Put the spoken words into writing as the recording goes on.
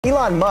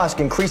Elon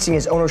Musk increasing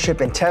his ownership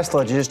in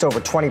Tesla to just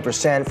over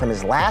 20% from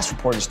his last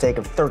reported stake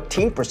of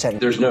 13%.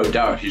 There's no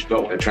doubt he's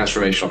built a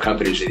transformational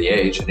companies of the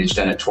age, and he's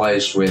done it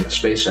twice with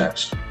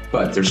SpaceX.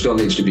 But there still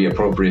needs to be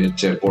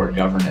appropriate board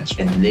governance,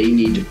 and they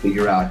need to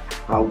figure out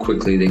how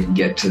quickly they can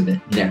get to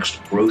the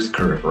next growth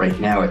curve. Right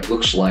now, it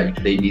looks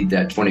like they need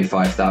that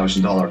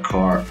 $25,000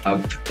 car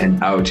up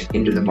and out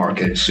into the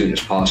market as soon as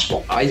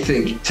possible. I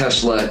think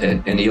Tesla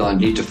and Elon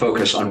need to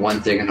focus on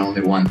one thing and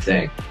only one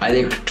thing. I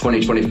think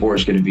 2024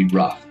 is going to be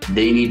rough.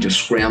 They need to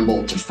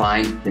scramble to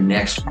find the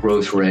next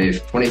growth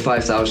wave.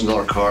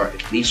 $25,000 car,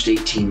 at least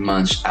 18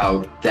 months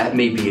out. That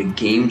may be a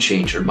game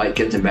changer, might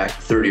get them back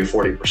to 30 or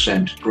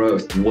 40%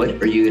 growth. What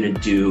are you going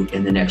to do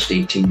in the next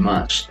 18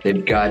 months?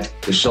 They've got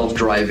the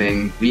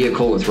self-driving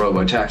vehicle with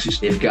robo-taxis.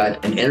 They've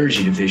got an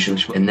energy division,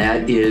 and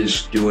that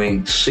is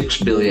doing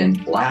 $6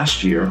 billion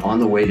last year, on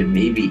the way to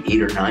maybe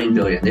 $8 or $9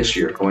 billion this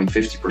year, going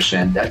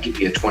 50%. That could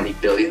be a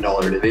 $20 billion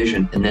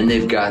division. And then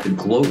they've got the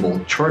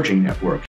global charging network.